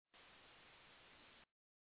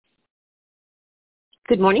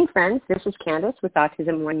Good morning, friends. This is Candace with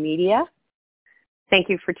Autism One Media. Thank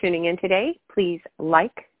you for tuning in today. Please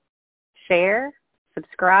like, share,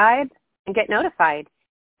 subscribe, and get notified.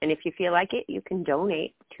 And if you feel like it, you can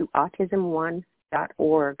donate to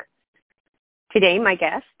autismone.org. Today, my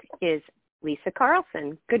guest is Lisa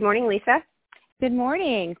Carlson. Good morning, Lisa. Good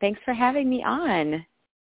morning. Thanks for having me on.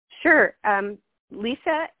 Sure.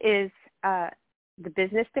 Lisa is the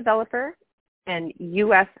business developer and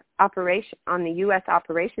on the U.S.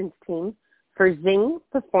 operations team for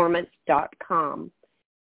zingperformance.com.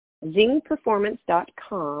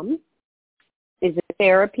 Zingperformance.com is a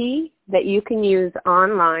therapy that you can use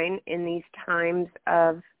online in these times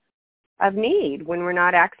of need when we're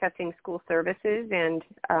not accessing school services. And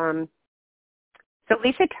so,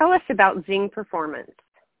 Lisa, tell us about Zing Performance.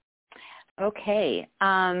 Okay.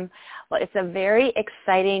 Well, it's a very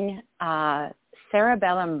exciting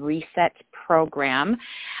Cerebellum reset program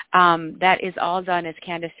that is all done, as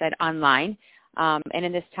Candace said, online. And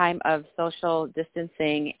in this time of social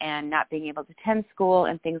distancing and not being able to attend school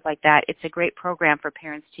and things like that, it's a great program for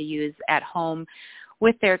parents to use at home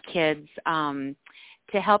with their kids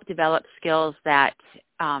to help develop skills that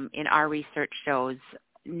in our research shows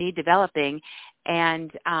need developing.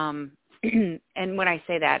 And and when I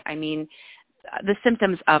say that, I mean the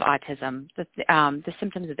symptoms of autism, the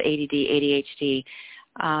symptoms of ADD, ADHD,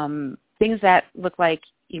 things that look like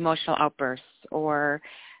emotional outbursts or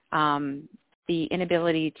the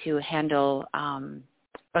inability to handle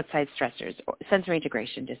outside stressors, or sensory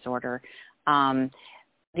integration disorder, the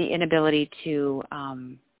inability to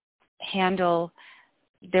handle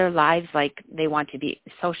their lives like they want to be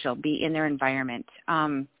social, be in their environment.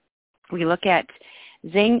 We look at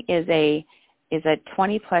Zing is a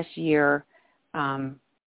 20-plus year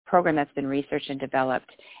program that's been researched and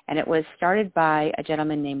developed, and it was started by a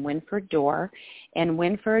gentleman named Winford Dorr, and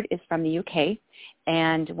Winford is from the UK,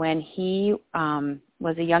 and when he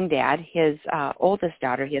was a young dad, his oldest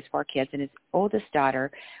daughter, he has 4 kids, and his oldest daughter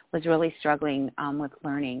was really struggling with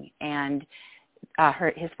learning, and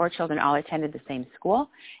his 4 children all attended the same school,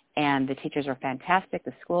 and the teachers were fantastic,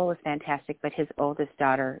 the school was fantastic, but his oldest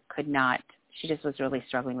daughter could not. She just was really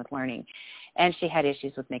struggling with learning. And she had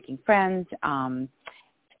issues with making friends,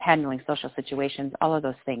 handling social situations, all of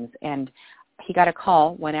those things. And he got a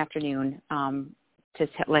call one afternoon to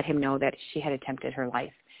let him know that she had attempted her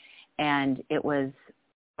life. And it was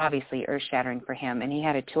obviously earth-shattering for him. And he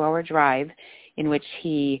had a 2-hour drive in which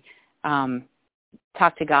he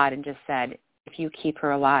talked to God and just said, if you keep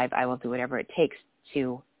her alive, I will do whatever it takes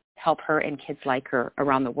to help her and kids like her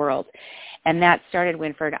around the world. And that started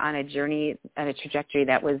Winford on a journey, on a trajectory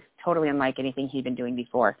that was totally unlike anything he'd been doing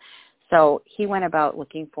before. So he went about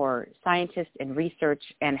looking for scientists and research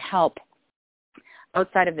and help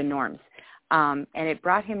outside of the norms. And it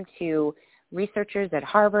brought him to researchers at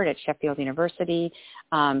Harvard, at Sheffield University,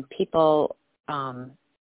 people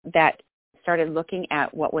that started looking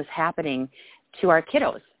at what was happening to our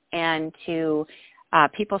kiddos and to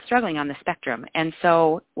people struggling on the spectrum. And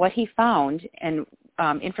so what he found, and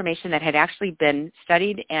information that had actually been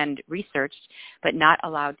studied and researched but not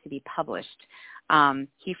allowed to be published,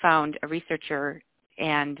 he found a researcher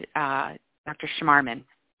and Dr. Schmarman.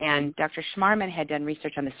 And Dr. Schmarman had done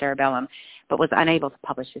research on the cerebellum but was unable to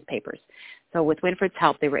publish his papers. So with Winford's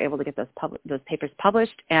help, they were able to get those papers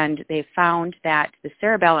published, and they found that the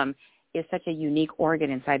cerebellum is such a unique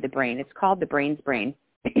organ inside the brain. It's called the brain's brain.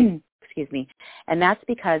 Excuse me, and that's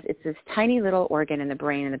because it's this tiny little organ in the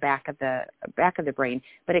brain, in the back of the brain,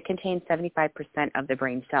 but it contains 75% of the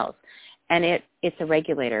brain cells, and it's a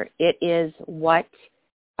regulator. It is what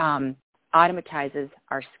automatizes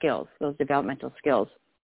our skills, those developmental skills.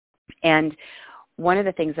 And one of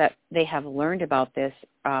the things that they have learned about this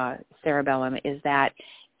cerebellum is that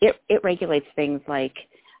it regulates things like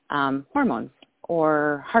hormones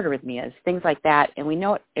or heart arrhythmias, things like that, and we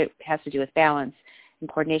know it has to do with balance and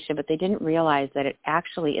coordination, but they didn't realize that it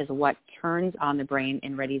actually is what turns on the brain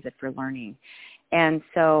and readies it for learning. And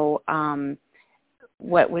so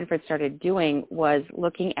what Winford started doing was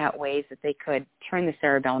looking at ways that they could turn the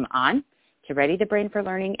cerebellum on to ready the brain for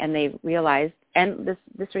learning, and they realized, and this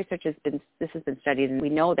research has been studied, and we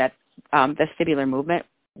know that vestibular movement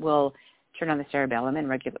will turn on the cerebellum and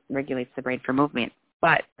regulates the brain for movement,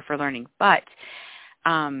 but for learning. But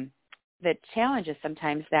the challenge is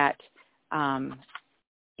sometimes that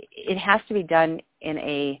it has to be done in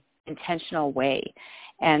a intentional way.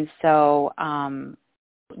 And so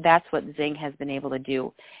that's what Zing has been able to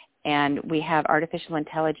do. And we have artificial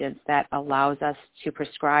intelligence that allows us to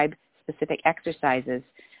prescribe specific exercises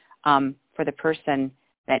for the person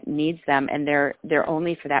that needs them, and they're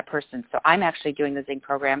only for that person. So I'm actually doing the Zing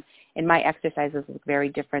program, and my exercises look very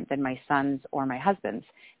different than my son's or my husband's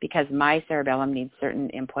because my cerebellum needs certain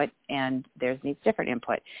input and theirs needs different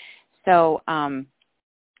input. So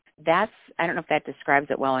that's, I don't know if that describes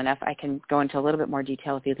it well enough. I can go into a little bit more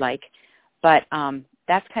detail if you'd like, but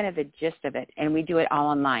that's kind of the gist of it, and we do it all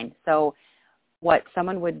online. So what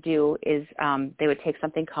someone would do is they would take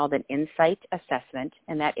something called an insight assessment,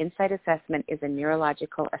 and that insight assessment is a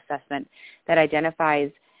neurological assessment that identifies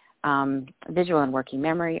visual and working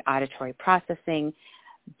memory, auditory processing,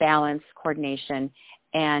 balance, coordination,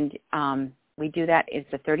 and we do that.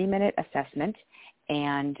 It's a 30-minute assessment,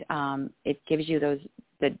 and it gives you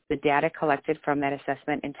the data collected from that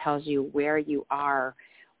assessment and tells you where you are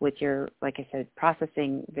with your, like I said,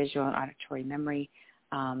 processing, visual and auditory memory,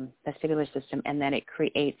 vestibular system, and then it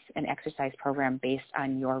creates an exercise program based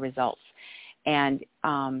on your results. And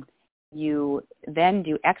you then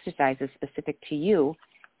do exercises specific to you,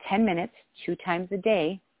 10 minutes, 2 times a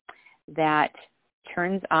day, that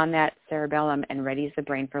turns on that cerebellum and readies the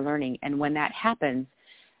brain for learning. And when that happens,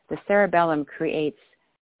 the cerebellum creates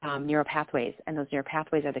neural pathways, and those neural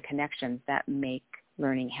pathways are the connections that make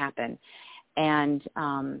learning happen. And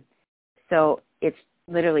so it's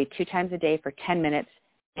literally 2 times a day for 10 minutes.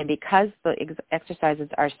 And because the exercises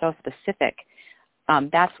are so specific,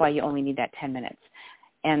 that's why you only need that 10 minutes.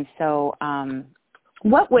 And so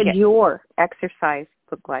what would your exercise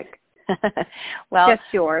look like? Well, just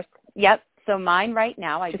yours. Yep. So mine right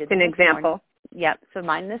now, I just did an example. Morning. Yep. So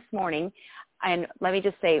mine this morning, and let me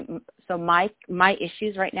just say, so my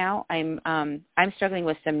issues right now, I'm struggling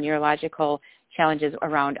with some neurological challenges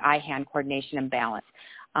around eye-hand coordination and balance.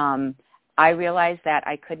 I realized that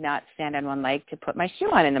I could not stand on one leg to put my shoe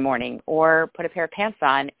on in the morning or put a pair of pants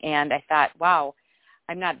on, and I thought, wow,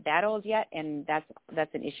 I'm not that old yet, and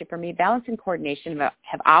that's an issue for me. Balance and coordination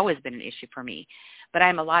have always been an issue for me, but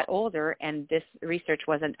I'm a lot older, and this research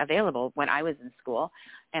wasn't available when I was in school,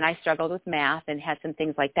 and I struggled with math and had some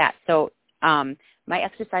things like that. So my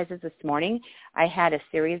exercises this morning, I had a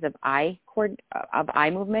series of eye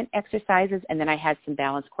movement exercises, and then I had some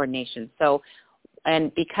balance coordination. So,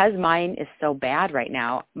 and because mine is so bad right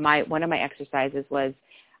now, one of my exercises was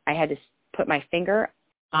I had to put my finger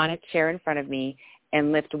on a chair in front of me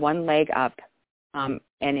and lift one leg up, and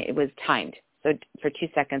it was timed. So for 2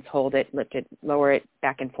 seconds, hold it, lift it, lower it,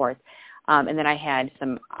 back and forth. And then I had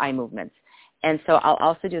some eye movements. And so I'll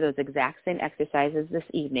also do those exact same exercises this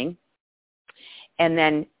evening. And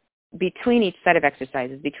then between each set of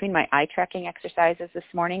exercises, between my eye tracking exercises this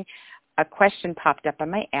morning, a question popped up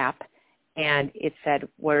on my app, and it said,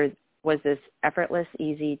 was this effortless,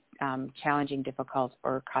 easy, challenging, difficult,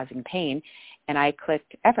 or causing pain? And I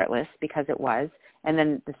clicked effortless because it was. And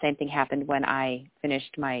then the same thing happened when I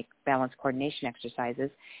finished my balance coordination exercises.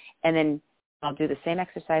 And then I'll do the same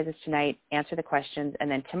exercises tonight, answer the questions, and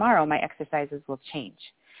then tomorrow my exercises will change.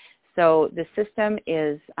 So the system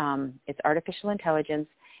is, it's artificial intelligence,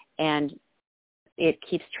 and it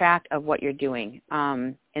keeps track of what you're doing.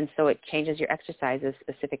 And so it changes your exercises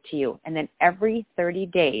specific to you. And then every 30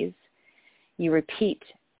 days, you repeat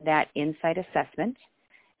that insight assessment.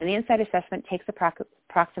 And the insight assessment takes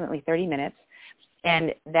approximately 30 minutes.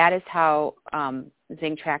 And that is how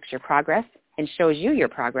Zing tracks your progress and shows you your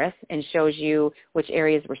progress and shows you which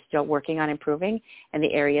areas we're still working on improving and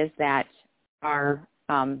the areas that are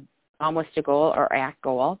almost to goal or at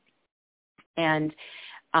goal. And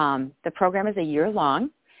the program is a year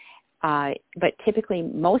long, but typically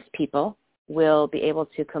most people will be able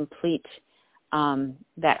to complete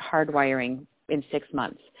that hardwiring in 6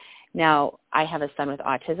 months. Now, I have a son with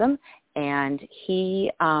autism, and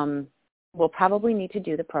he will probably need to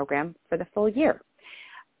do the program for the full year.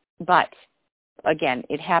 But again,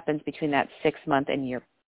 it happens between that 6-month and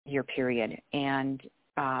year period, and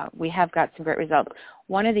we have got some great results.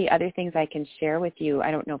 One of the other things I can share with you,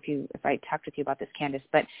 I don't know if I talked with you about this, Candace,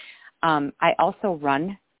 but I also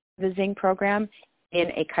run the Zing program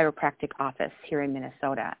in a chiropractic office here in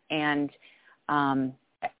Minnesota, and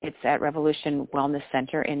it's at Revolution Wellness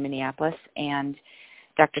Center in Minneapolis, and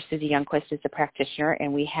Dr. Susie Youngquist is the practitioner,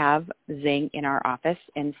 and we have Zing in our office,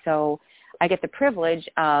 and so I get the privilege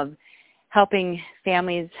of helping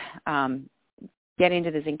families get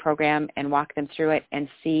into the Zing program and walk them through it and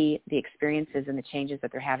see the experiences and the changes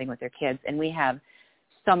that they're having with their kids. And we have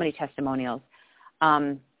so many testimonials.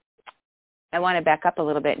 I want to back up a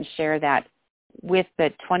little bit and share that with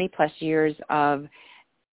the 20-plus years of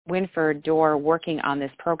Winford Dorr working on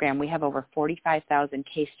this program, we have over 45,000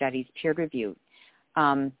 case studies, peer-reviewed,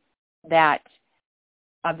 that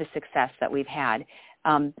of the success that we've had.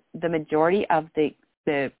 The majority of the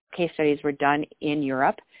the case studies were done in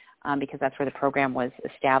Europe because that's where the program was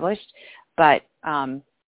established. But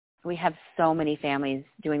we have so many families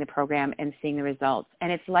doing the program and seeing the results.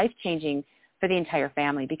 And it's life-changing for the entire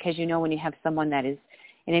family because, when you have someone that is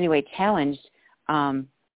in any way challenged,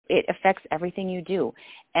 it affects everything you do.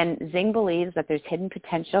 And Zing believes that there's hidden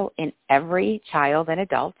potential in every child and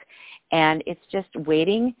adult, and it's just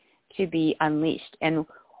waiting to be unleashed. And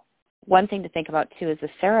one thing to think about, too, is the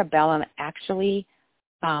cerebellum actually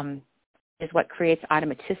is what creates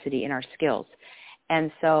automaticity in our skills.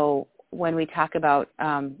 And so when we talk about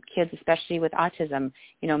kids, especially with autism,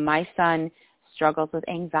 my son struggles with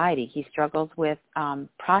anxiety. He struggles with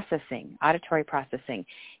processing, auditory processing.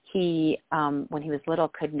 He, when he was little,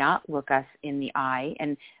 could not look us in the eye.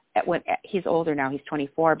 And he's older now, he's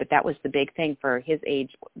 24, but that was the big thing for his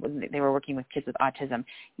age when they were working with kids with autism.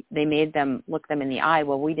 They made them look them in the eye.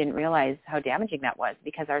 Well, we didn't realize how damaging that was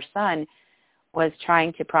because our son was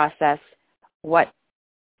trying to process what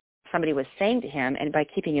somebody was saying to him, and by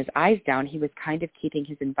keeping his eyes down, he was kind of keeping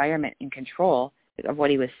his environment in control of what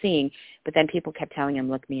he was seeing. But then people kept telling him,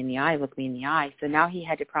 look me in the eye, look me in the eye. So now he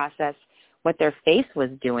had to process what their face was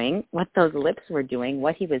doing, what those lips were doing,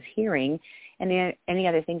 what he was hearing, and any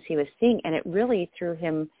other things he was seeing. And it really threw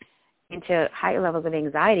him into higher levels of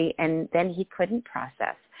anxiety, and then he couldn't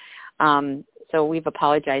process. So we've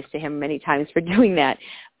apologized to him many times for doing that.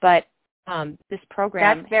 But this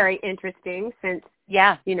program... That's very interesting since,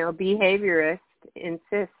 behaviorists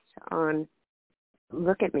insist on,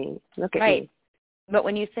 look at me, look at me. But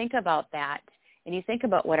when you think about that, and you think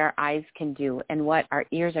about what our eyes can do and what our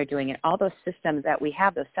ears are doing and all those systems that we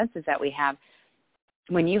have, those senses that we have,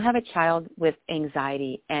 when you have a child with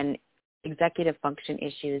anxiety and executive function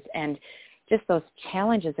issues and just those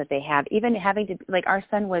challenges that they have, even having to, like our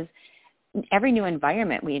son was, every new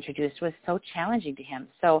environment we introduced was so challenging to him.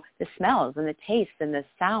 So the smells and the tastes and the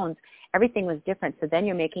sounds, everything was different. So then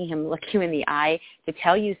you're making him look you in the eye to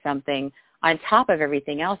tell you something on top of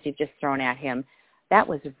everything else you've just thrown at him. That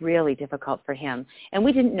was really difficult for him. And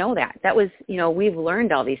we didn't know that. That was, we've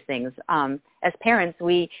learned all these things. As parents,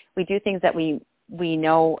 we do things that we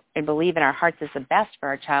know and believe in our hearts is the best for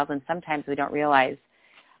our child, and sometimes we don't realize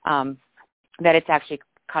that it's actually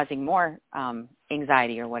causing more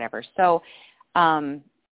anxiety or whatever. So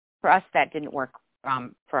for us, that didn't work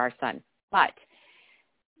for our son. But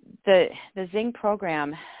the Zing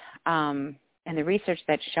program and the research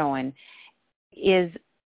that's shown is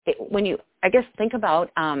when you, I guess, think about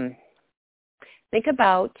a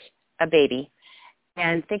baby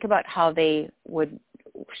and think about how they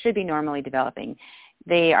should be normally developing.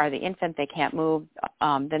 They are the infant, they can't move.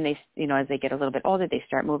 Then they, as they get a little bit older, they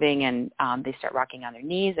start moving and they start rocking on their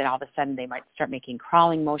knees, and all of a sudden they might start making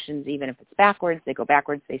crawling motions, even if it's backwards. They go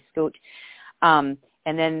backwards, they scoot. And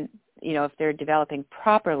then, if they're developing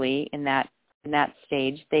properly in that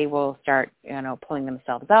stage, they will start, pulling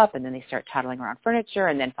themselves up, and then they start toddling around furniture,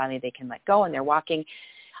 and then finally they can let go and they're walking.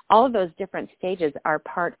 All of those different stages are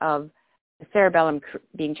part of the cerebellum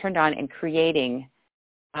being turned on and creating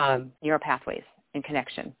neural pathways and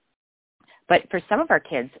connection. But for some of our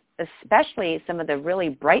kids, especially some of the really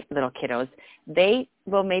bright little kiddos, they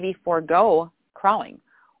will maybe forego crawling,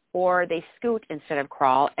 or they scoot instead of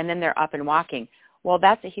crawl, and then they're up and walking. Well,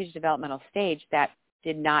 that's a huge developmental stage that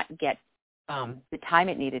did not get the time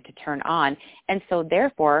it needed to turn on. And so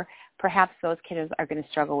therefore, perhaps those kiddos are going to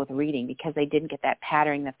struggle with reading because they didn't get that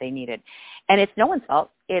patterning that they needed. And it's no one's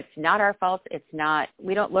fault. It's not our fault.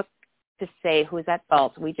 We don't look to say who's at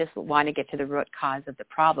fault. We just want to get to the root cause of the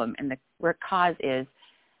problem. And the root cause is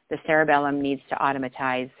the cerebellum needs to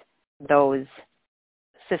automatize those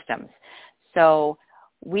systems. So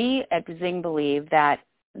we at Zing believe that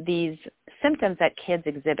these symptoms that kids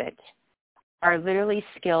exhibit are literally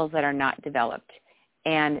skills that are not developed.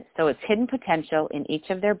 And so it's hidden potential in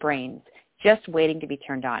each of their brains just waiting to be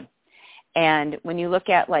turned on. And when you look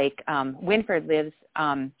at Winford lives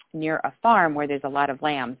near a farm where there's a lot of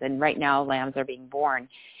lambs, and right now lambs are being born.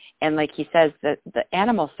 And like he says, the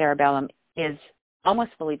animal cerebellum is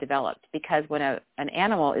almost fully developed because when an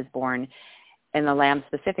animal is born, and the lamb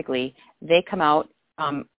specifically, they come out,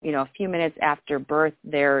 a few minutes after birth,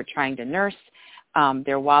 they're trying to nurse.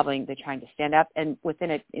 They're wobbling, they're trying to stand up, and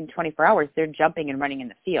in 24 hours, they're jumping and running in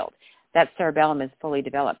the field. That cerebellum is fully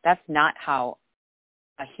developed. That's not how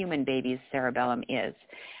a human baby's cerebellum is.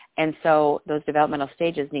 And so those developmental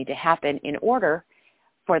stages need to happen in order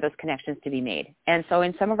for those connections to be made. And so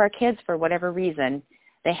in some of our kids, for whatever reason,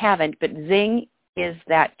 they haven't, but Zing is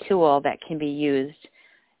that tool that can be used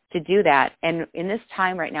to do that. And in this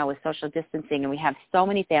time right now with social distancing, and we have so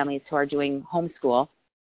many families who are doing homeschool,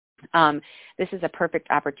 this is a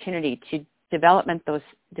perfect opportunity develop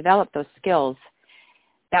those skills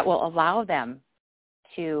that will allow them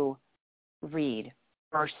to read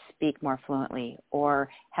or speak more fluently or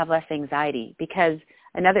have less anxiety. Because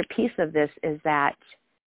another piece of this is that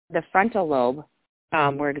the frontal lobe,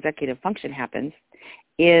 where executive function happens,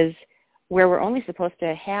 is where we're only supposed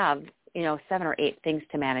to have, 7 or 8 things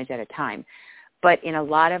to manage at a time. But in a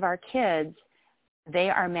lot of our kids, they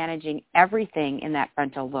are managing everything in that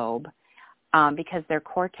frontal lobe because their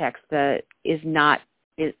cortex does not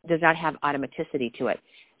have automaticity to it.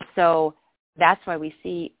 So that's why we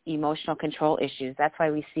see emotional control issues. That's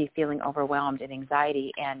why we see feeling overwhelmed and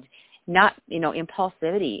anxiety and not,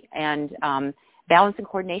 impulsivity and balance and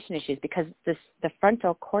coordination issues, because the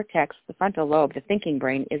frontal cortex, the frontal lobe, the thinking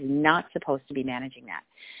brain, is not supposed to be managing that.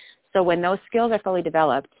 So when those skills are fully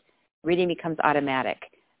developed, reading becomes automatic.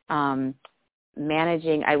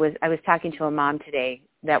 Managing, I was talking to a mom today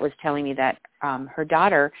that was telling me that her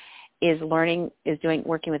daughter is working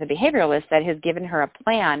with a behavioralist that has given her a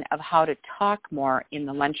plan of how to talk more in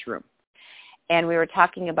the lunchroom. And we were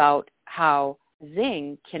talking about how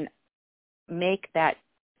Zing can make that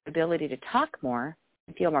ability to talk more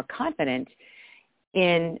and feel more confident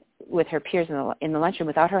with her peers in the lunchroom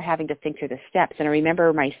without her having to think through the steps. And I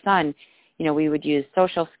remember my son, we would use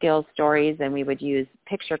social skills stories and we would use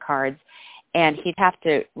picture cards, and he'd have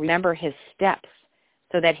to remember his steps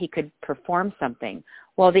so that he could perform something.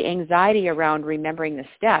 Well, the anxiety around remembering the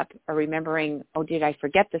step or remembering, oh, did I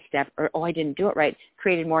forget the step, or, oh, I didn't do it right,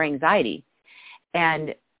 created more anxiety.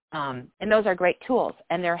 And those are great tools,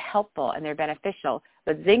 and they're helpful, and they're beneficial.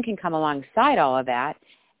 But Zing can come alongside all of that,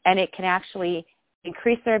 and it can actually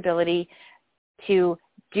increase their ability to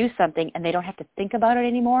do something, and they don't have to think about it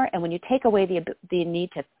anymore. And when you take away the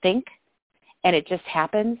need to think, and it just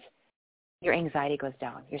happens, your anxiety goes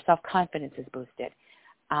down. Your self-confidence is boosted.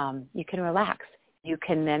 You can relax. You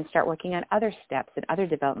can then start working on other steps and other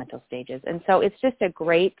developmental stages. And so it's just a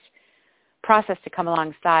great process to come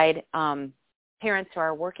alongside parents who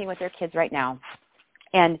are working with their kids right now.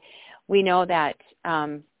 And we know that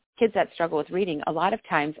kids that struggle with reading, a lot of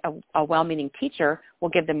times a well-meaning teacher will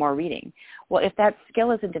give them more reading. Well, if that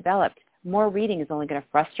skill isn't developed, more reading is only going to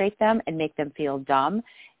frustrate them and make them feel dumb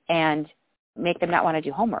and make them not want to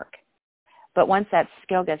do homework. But once that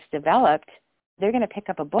skill gets developed, they're going to pick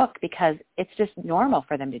up a book because it's just normal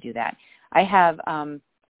for them to do that. I have a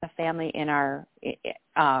family in our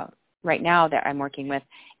right now that I'm working with,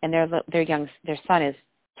 and their son is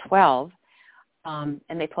 12, and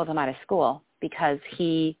they pulled him out of school because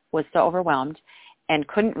he was so overwhelmed and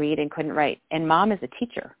couldn't read and couldn't write. And mom is a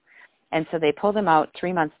teacher, and so they pulled him out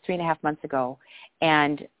 3.5 months ago,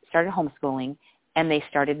 and started homeschooling, and they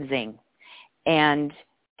started Zing. And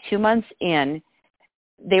 2 months in,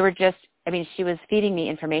 they were just, she was feeding me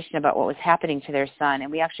information about what was happening to their son,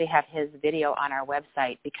 and we actually have his video on our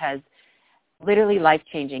website because literally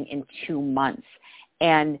life-changing in 2 months.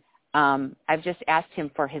 And I've just asked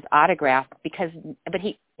him for his autograph but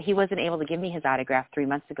he wasn't able to give me his autograph 3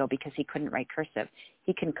 months ago because he couldn't write cursive.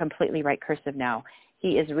 He can completely write cursive now.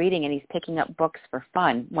 He is reading and he's picking up books for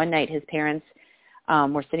fun. One night his parents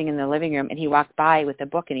were sitting in the living room, and he walked by with a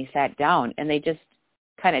book and he sat down, and they just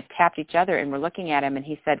kind of tapped each other and were looking at him, and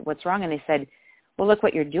he said, "What's wrong?" And they said, "Well, look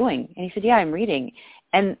what you're doing." And he said, "Yeah, I'm reading."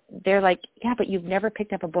 And they're like, "Yeah, but you've never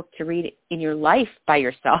picked up a book to read in your life by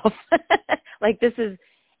yourself."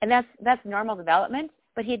 That's normal development,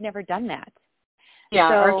 but he had never done that. Yeah,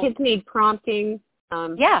 so, our kids need prompting.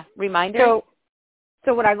 Reminders.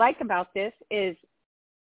 So what I like about this is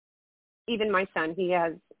even my son, he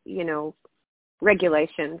has,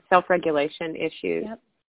 self-regulation issues. Yep.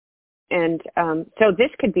 And so this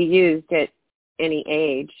could be used at any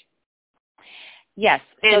age. Yes.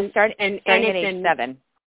 And starting at age 7.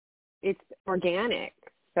 It's organic,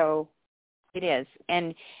 so it is.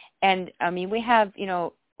 And we have,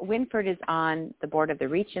 Winford is on the board of the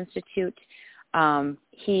Reach Institute.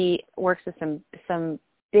 He works with some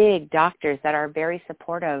big doctors that are very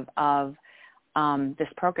supportive of this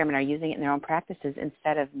program and are using it in their own practices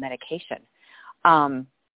instead of medication,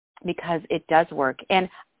 because it does work. And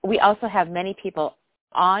we also have many people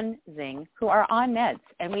on Zing who are on meds,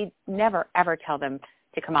 and we never, ever tell them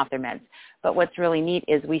to come off their meds. But what's really neat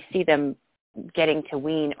is we see them getting to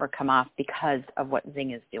wean or come off because of what Zing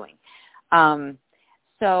is doing.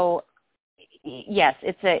 So, yes,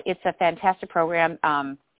 it's a fantastic program.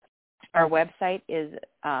 Our website is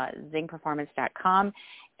zingperformance.com,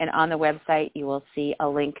 and on the website you will see a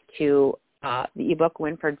link to the ebook.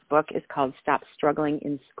 Winford's book is called Stop Struggling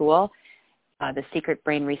in School, The Secret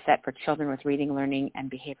Brain Reset for Children with Reading, Learning,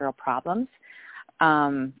 and Behavioral Problems.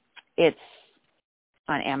 It's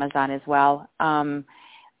on Amazon as well.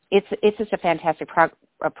 it's just a fantastic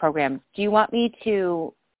program. Do you want me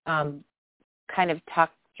to kind of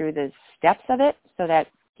talk through the steps of it so that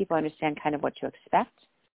people understand kind of what to expect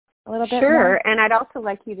a little bit Sure, more? And I'd also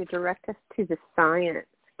like you to direct us to the science.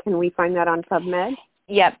 Can we find that on PubMed?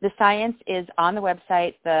 Yep, the science is on the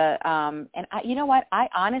website. You know what? I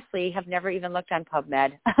honestly have never even looked on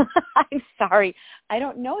PubMed. I'm sorry. I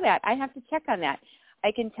don't know that. I have to check on that.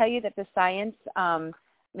 I can tell you that the science,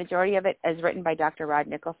 majority of it is written by Dr. Rod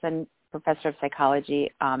Nicholson, professor of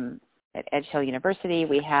psychology at Edge Hill University.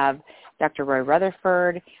 We have Dr. Roy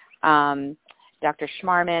Rutherford, Dr.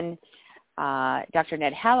 Schmarman, Dr.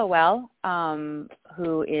 Ned Hallowell,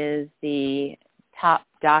 who is the top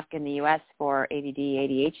doc in the U.S. for ADD,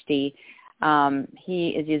 ADHD. He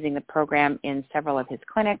is using the program in several of his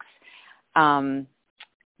clinics.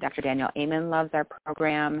 Dr. Daniel Amen loves our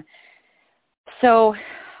program. So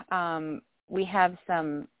we have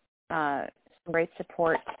some great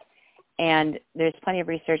support, and there's plenty of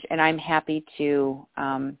research, and I'm happy to,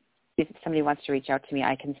 if somebody wants to reach out to me,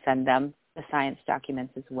 I can send them the science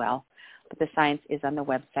documents as well. But the science is on the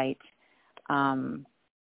website.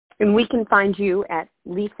 And we can find you at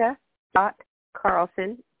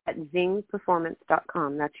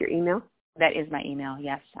lisa.carlson@zingperformance.com. That's your email? That is my email,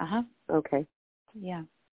 yes. Okay. Yeah.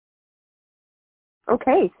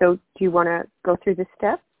 Okay, so do you want to go through the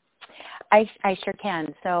steps? I sure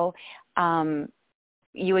can. So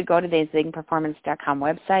you would go to the zingperformance.com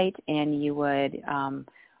website, and you would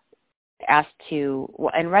ask to,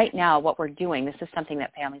 and right now what we're doing, this is something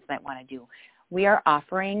that families might want to do. We are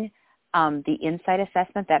offering the Insight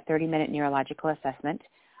assessment, that 30-minute neurological assessment,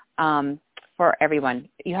 for everyone.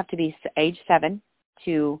 You have to be age 7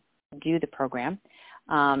 to do the program.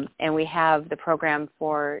 And we have the program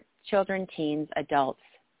for children, teens, adults,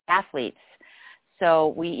 athletes. So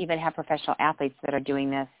we even have professional athletes that are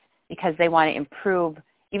doing this because they want to improve,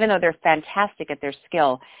 even though they're fantastic at their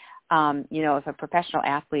skill. If a professional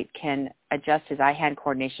athlete can adjust his eye-hand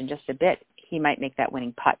coordination just a bit, he might make that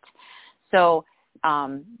winning putt. So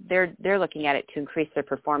they're looking at it to increase their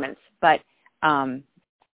performance. But in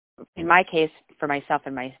my case, for myself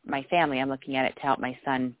and my family, I'm looking at it to help my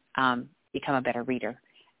son become a better reader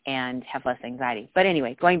and have less anxiety. But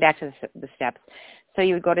anyway, going back to the steps. So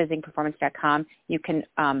you would go to zingperformance.com. You can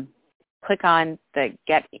click on the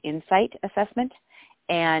Get Insight assessment,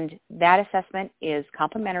 and that assessment is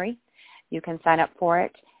complimentary. You can sign up for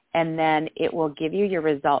it, and then it will give you your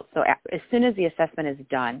results. So as soon as the assessment is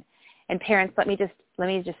done, and parents, let me just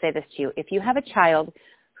say this to you. If you have a child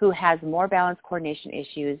who has more balance coordination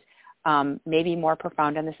issues, maybe more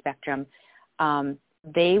profound on the spectrum,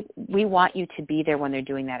 we want you to be there when they're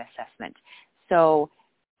doing that assessment. So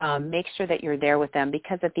make sure that you're there with them,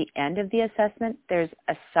 because at the end of the assessment, there's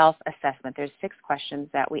a self-assessment. There's 6 questions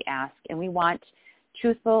that we ask, and we want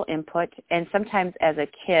truthful input. And sometimes as a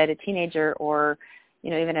kid, a teenager, or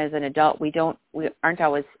even as an adult, we aren't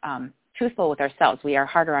always truthful with ourselves. We are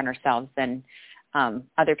harder on ourselves than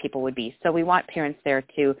other people would be. So we want parents there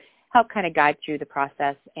to help kind of guide through the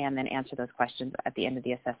process and then answer those questions at the end of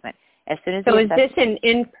the assessment. As soon as is this an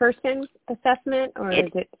in-person assessment, or is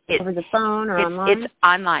it over the phone or online? It's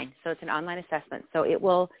online. So it's an online assessment. So you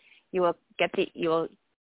will go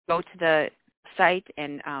to the site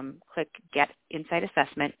and click Get Insight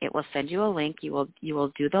Assessment. It will send you a link. You will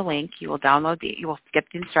do the link. You will download you will get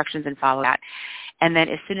the instructions and follow that. And then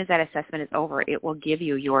as soon as that assessment is over, it will give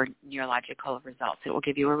you your neurological results. It will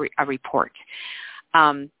give you a report.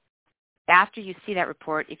 After you see that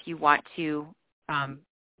report, if you want to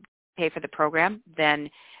pay for the program, then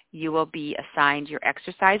you will be assigned your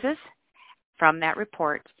exercises from that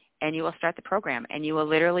report, and you will start the program. And you will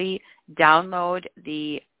literally download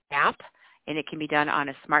the app, and it can be done on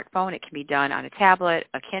a smartphone. It can be done on a tablet,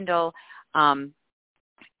 a Kindle,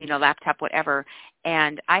 laptop, whatever.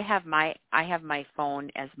 And I have my phone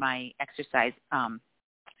as my exercise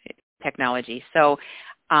technology. So,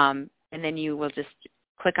 and then you will just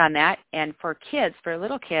click on that. And for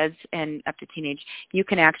little kids and up to teenage, you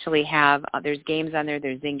can actually have, there's games on there,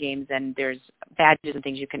 there's Zing games, and there's badges and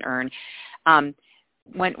things you can earn.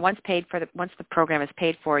 Once the program is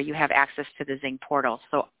paid for, you have access to the Zing portal.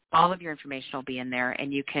 So all of your information will be in there,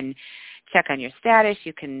 and you can check on your status.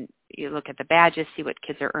 You look at the badges, see what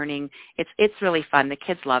kids are earning. It's really fun. The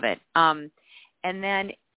kids love it. And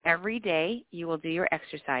then every day you will do your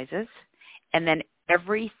exercises, and then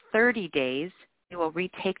every 30 days you will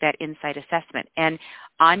retake that Insight assessment. And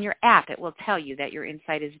on your app, it will tell you that your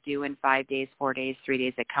Insight is due in 5 days, 4 days, 3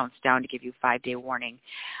 days. It counts down to give you a 5-day warning.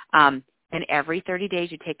 And every 30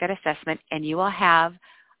 days you take that assessment, and you will have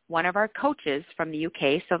one of our coaches from the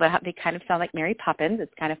UK, so they kind of sound like Mary Poppins.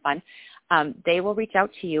 It's kind of fun. they will reach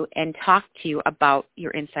out to you and talk to you about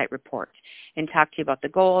your insight report and talk to you about the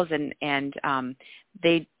goals. And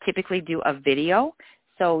they typically do a video.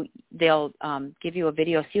 So they'll give you a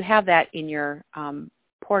video. So you have that in your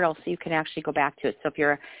portal so you can actually go back to it. So if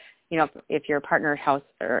you're, if your partner, house,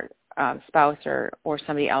 or spouse or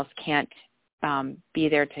somebody else can't be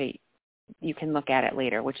there you can look at it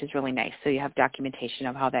later, which is really nice. So you have documentation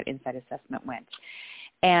of how that insight assessment went.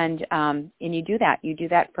 And you do that. You do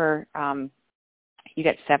that for, you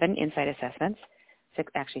get 7 insight assessments,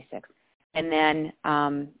 6. And then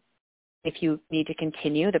if you need to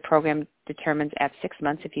continue, the program determines at 6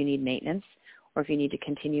 months if you need maintenance or if you need to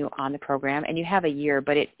continue on the program. And you have a year,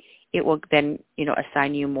 but it will then,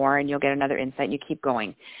 assign you more and you'll get another insight and you keep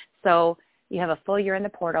going. So you have a full year in the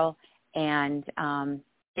portal, and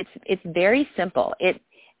it's very simple.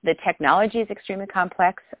 The technology is extremely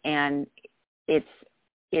complex, and it's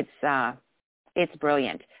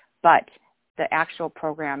brilliant, but the actual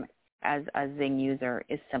program as a Zing user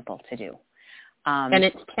is simple to do. And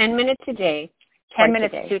it's 10 minutes a day. 10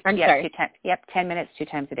 minutes, 10 minutes 2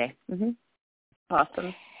 times a day. Mm-hmm.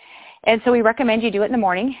 Awesome. And so we recommend you do it in the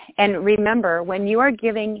morning. And remember, when you are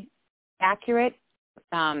giving accurate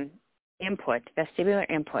input, vestibular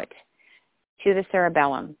input to the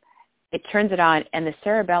cerebellum, it turns it on, and the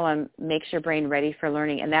cerebellum makes your brain ready for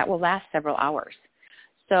learning, and that will last several hours.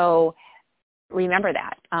 So remember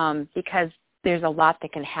that because there's a lot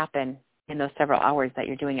that can happen in those several hours that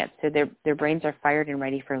you're doing it. So their brains are fired and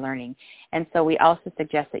ready for learning. And so we also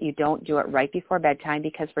suggest that you don't do it right before bedtime,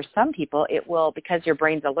 because for some people it will, because your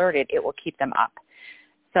brain's alerted, it will keep them up.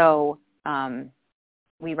 So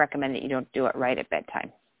we recommend that you don't do it right at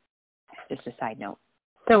bedtime. Just a side note.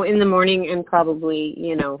 So in the morning and probably,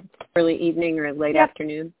 early evening or late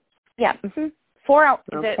afternoon? Yeah. Mm-hmm. 4 hours.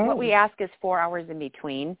 Okay. What we ask is 4 hours in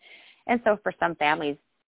between. And so for some families,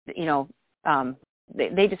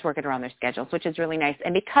 they just work it around their schedules, which is really nice.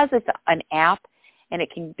 And because it's an app and it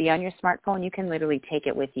can be on your smartphone, you can literally take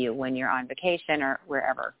it with you when you're on vacation or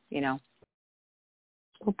wherever, Well,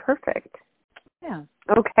 perfect. Yeah.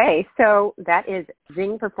 Okay, so that is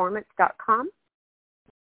zingperformance.com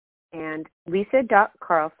and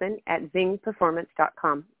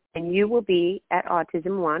lisa.carlson@zingperformance.com. And you will be at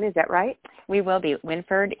Autism One, is that right? We will be.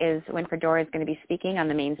 Winford Dora is going to be speaking on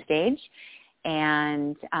the main stage.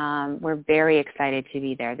 And we're very excited to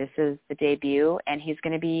be there. This is the debut, and he's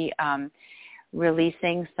going to be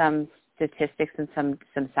releasing some statistics and some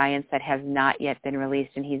science that has not yet been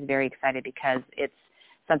released, and he's very excited because it's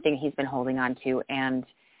something he's been holding on to. And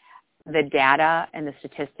the data and the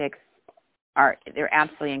statistics they're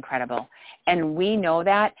absolutely incredible. And we know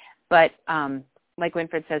that, but like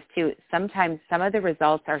Winfred says too, sometimes some of the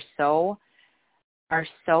results are so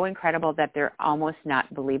incredible that they're almost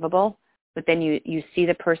not believable. But then you see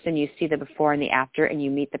the person, you see the before and the after, and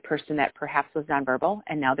you meet the person that perhaps was nonverbal,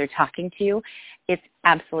 and now they're talking to you. It's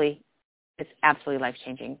absolutely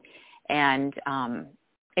life-changing. And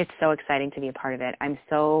it's so exciting to be a part of it. I'm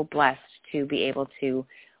so blessed to be able to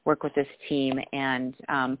work with this team. And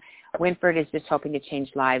Winford is just hoping to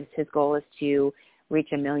change lives. His goal is to reach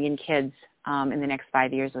 1 million kids in the next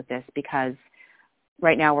 5 years with this, because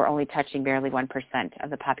right now we're only touching barely 1% of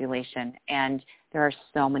the population. And there are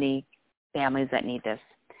so many families that need this.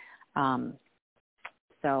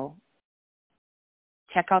 So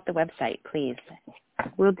check out the website, please.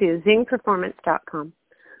 We'll do, zingperformance.com.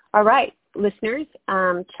 All right, listeners,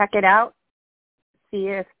 check it out. See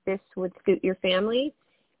if this would suit your family.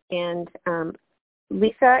 And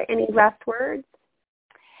Lisa, any last words?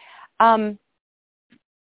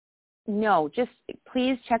 No, just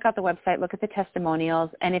please check out the website, look at the testimonials,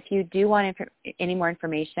 and if you do want any more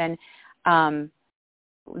information,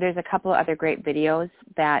 there's a couple of other great videos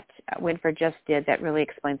that Winford just did that really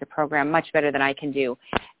explains the program much better than I can do.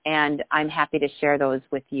 And I'm happy to share those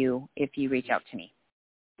with you if you reach out to me.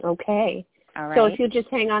 Okay. All right. So if you'll just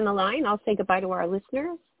hang on the line, I'll say goodbye to our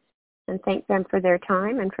listeners and thank them for their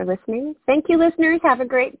time and for listening. Thank you, listeners. Have a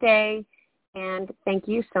great day. And thank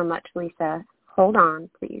you so much, Lisa. Hold on,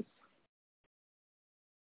 please.